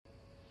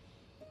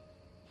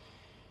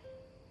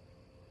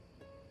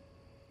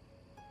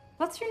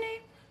What's your name?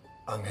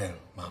 Angel,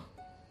 Mom.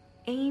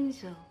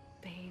 Angel,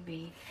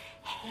 baby.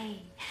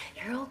 Hey,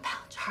 your old pal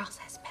Charles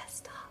has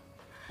messed up.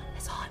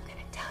 That's all I'm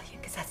gonna tell you,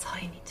 because that's all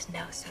you need to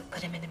know. So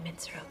put him in a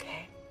mincer,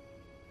 okay?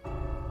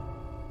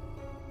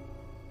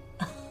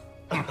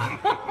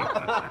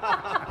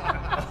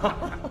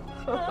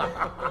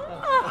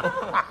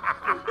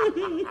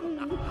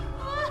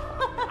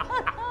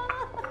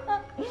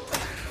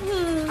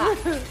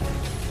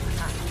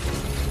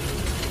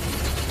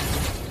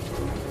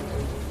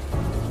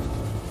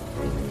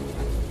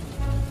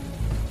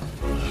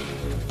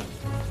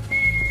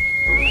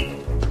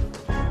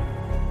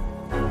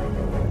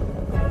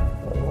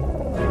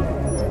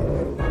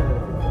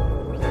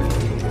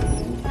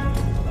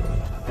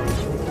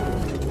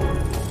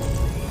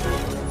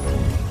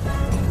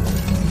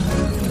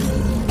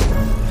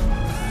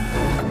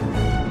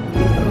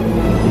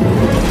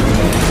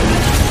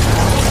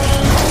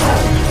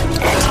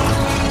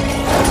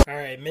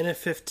 Minute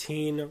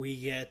 15, we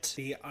get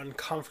the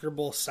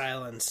uncomfortable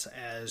silence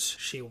as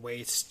she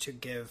waits to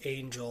give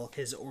Angel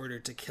his order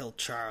to kill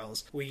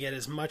Charles. We get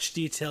as much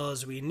detail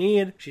as we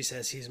need. She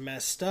says he's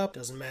messed up,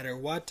 doesn't matter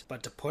what,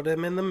 but to put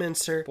him in the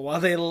mincer. But while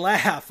they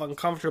laugh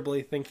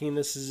uncomfortably, thinking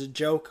this is a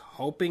joke,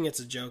 hoping it's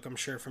a joke, I'm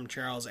sure, from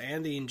Charles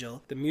and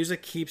Angel, the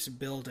music keeps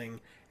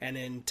building and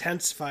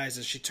intensifies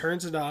as she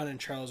turns it on and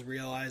Charles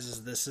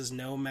realizes this is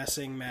no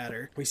messing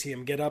matter. We see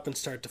him get up and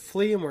start to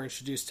flee, and we're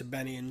introduced to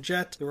Benny and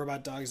Jet, the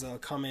robot dogs that'll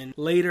come in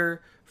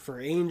later for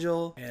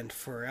Angel and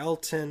for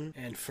Elton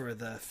and for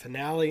the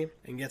finale,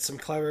 and get some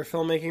clever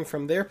filmmaking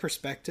from their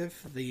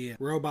perspective, the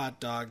robot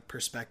dog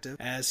perspective,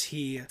 as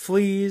he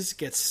flees,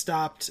 gets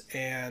stopped,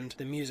 and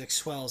the music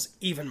swells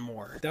even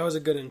more. That was a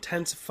good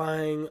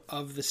intensifying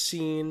of the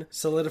scene,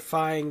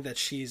 solidifying that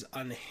she's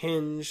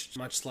unhinged,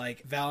 much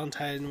like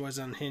Valentine was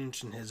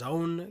unhinged in his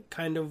own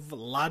kind of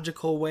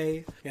logical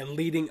way, and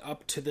leading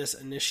up to this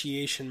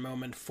initiation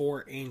moment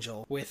for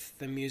Angel, with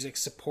the music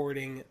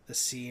supporting the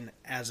scene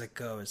as it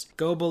goes.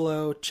 Go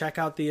below, check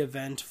out the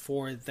event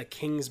for The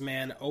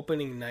Kingsman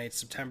opening night,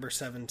 September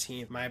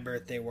 17th, my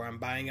birthday, where I'm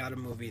buying out a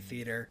movie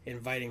theater,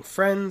 inviting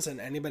friends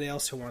and anybody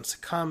else who wants to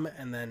come,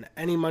 and then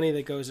any money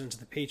that goes into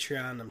the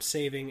Patreon I'm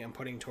saving and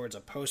putting towards a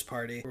post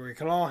party where we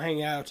can all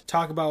hang out,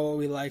 talk about what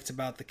we liked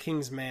about The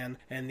Kingsman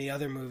and the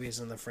other movies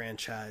in the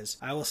franchise.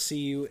 I will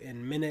see you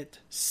in minute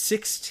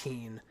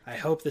 16. I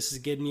hope this is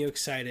getting you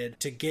excited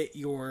to get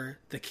your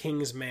The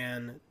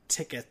Kingsman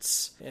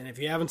tickets. And if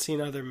you haven't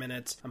seen other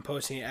minutes, I'm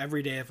posting it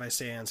every day if I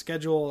stay on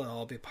schedule. It'll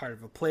all be part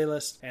of a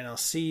playlist, and I'll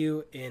see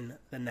you in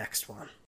the next one.